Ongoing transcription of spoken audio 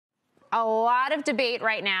a lot of debate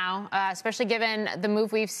right now, especially given the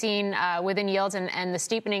move we've seen within yields and the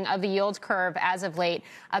steepening of the yield curve as of late,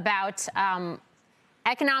 about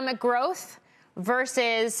economic growth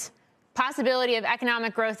versus possibility of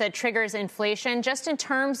economic growth that triggers inflation. Just in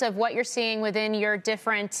terms of what you're seeing within your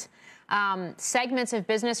different segments of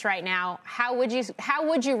business right now, how would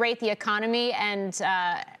you rate the economy and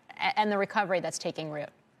the recovery that's taking root?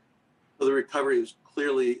 Well, the recovery is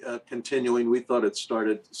clearly continuing. We thought it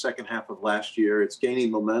started the second half of last year. It's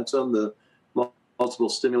gaining momentum. The multiple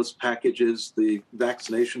stimulus packages, the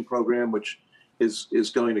vaccination program, which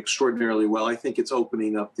is going extraordinarily well. I think it's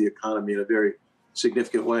opening up the economy in a very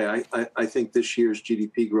significant way. I think this year's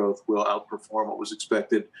GDP growth will outperform what was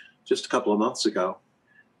expected just a couple of months ago.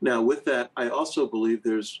 Now, with that, I also believe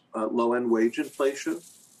there's low-end wage inflation.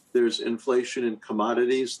 There's inflation in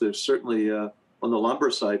commodities. There's certainly on the lumber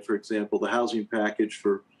side, for example, the housing package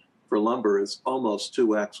for lumber is almost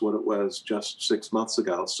 2x what it was just 6 months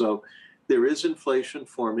ago. So there is inflation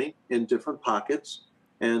forming in different pockets,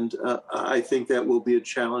 and I think that will be a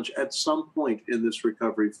challenge at some point in this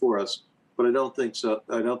recovery for us. But I don't think so.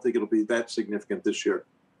 I don't think it'll be that significant this year.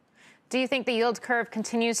 Do you think the yield curve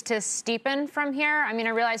continues to steepen from here? I mean, I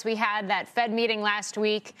realize we had that Fed meeting last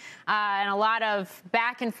week and a lot of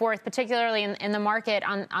back and forth, particularly in the market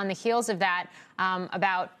on the heels of that,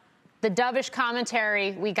 about the dovish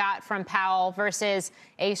commentary we got from Powell versus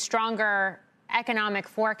a stronger economic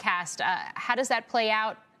forecast. How does that play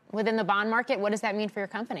out within the bond market? What does that mean for your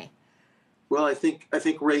company? Well, I think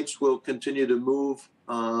rates will continue to move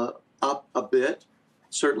up a bit,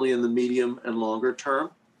 certainly in the medium and longer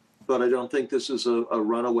term. But I don't think this is a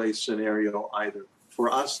runaway scenario either.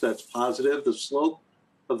 For us, that's positive. The slope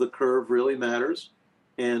of the curve really matters.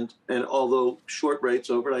 And although short rates,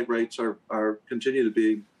 overnight rates are continue to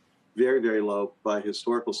be very, very low by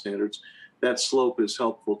historical standards, that slope is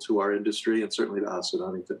helpful to our industry and certainly to us at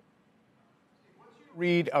Huntington.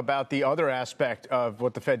 Read about the other aspect of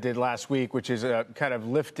what the Fed did last week, which is kind of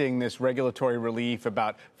lifting this regulatory relief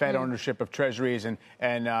about Fed ownership of treasuries. And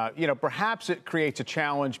perhaps it creates a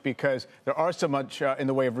challenge because there are so much in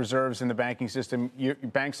the way of reserves in the banking system.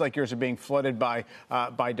 Banks like yours are being flooded by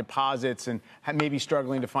deposits and maybe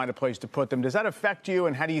struggling to find a place to put them. Does that affect you?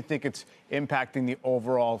 And how do you think it's impacting the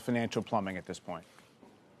overall financial plumbing at this point?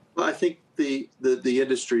 Well, I think the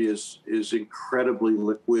industry is incredibly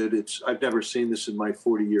liquid. I've never seen this in my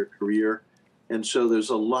 40-year career. And so there's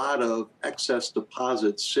a lot of excess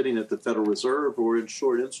deposits sitting at the Federal Reserve or in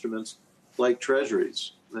short instruments like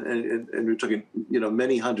treasuries. And we're talking,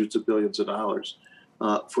 many hundreds of billions of dollars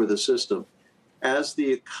for the system. As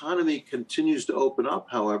the economy continues to open up,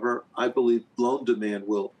 however, I believe loan demand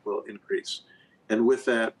will increase. And with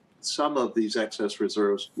that, some of these excess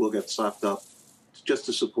reserves will get sopped up just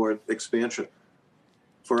to support expansion.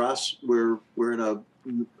 For us, we're in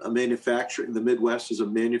a manufacturing. The Midwest is a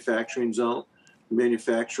manufacturing zone.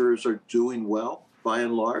 Manufacturers are doing well by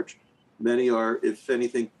and large. Many are, if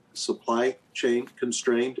anything, supply chain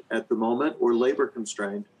constrained at the moment or labor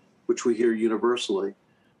constrained, which we hear universally.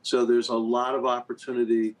 So there's a lot of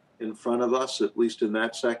opportunity in front of us, at least in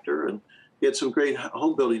that sector. And we had some great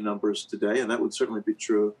home building numbers today, and that would certainly be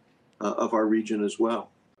true of our region as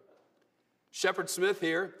well. Shepard Smith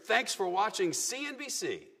here. Thanks for watching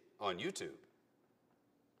CNBC on YouTube.